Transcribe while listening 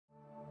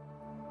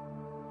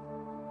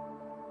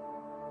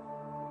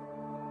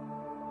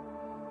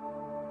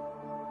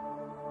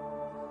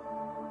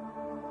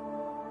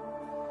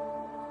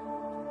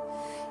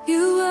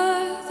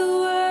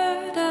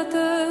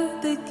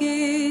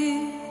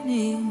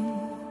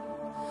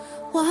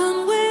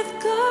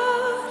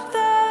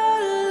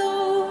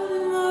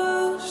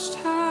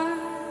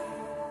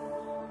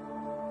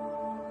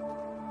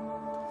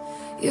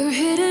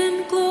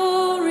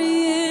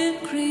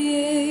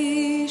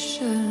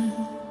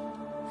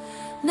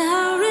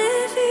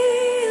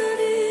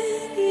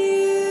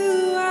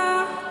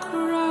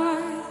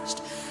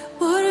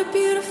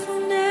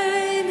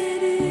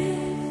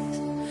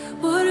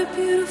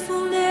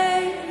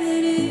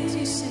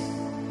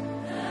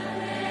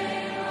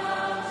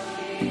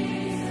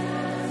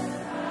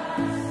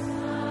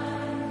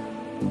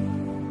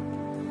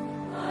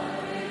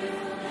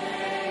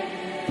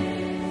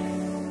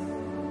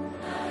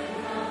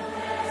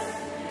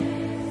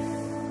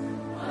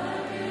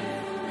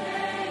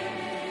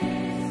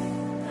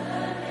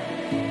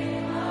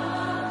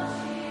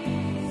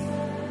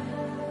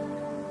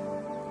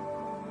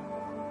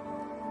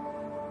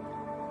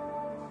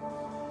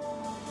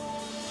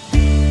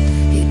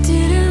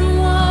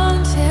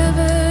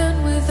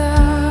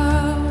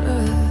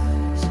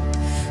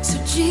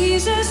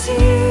Jesus,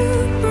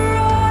 you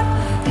brought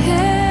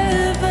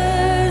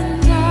heaven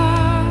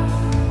down.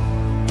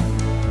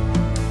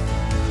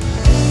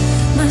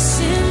 My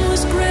sin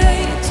was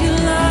great, your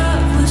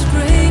love was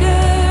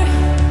greater.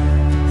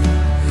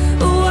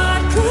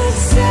 What could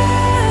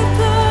separate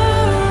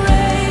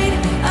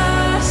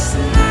us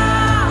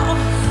now?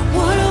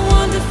 What a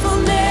wonderful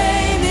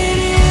name it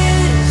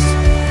is.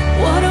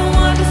 What a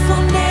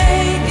wonderful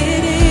name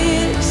it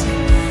is.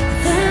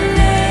 The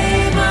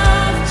name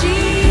of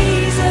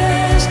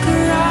Jesus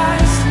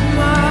Christ,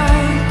 my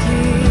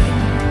King.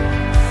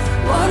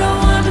 What a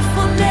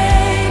wonderful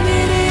name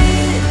it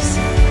is.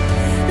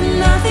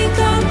 Nothing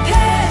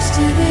compares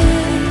to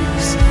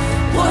this.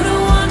 What a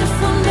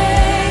wonderful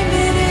name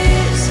it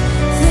is.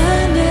 The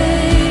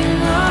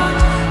name of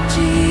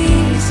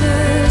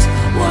Jesus.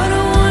 What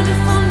a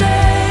wonderful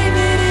name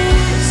it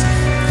is.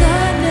 The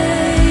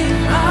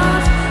name of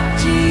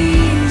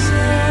Jesus.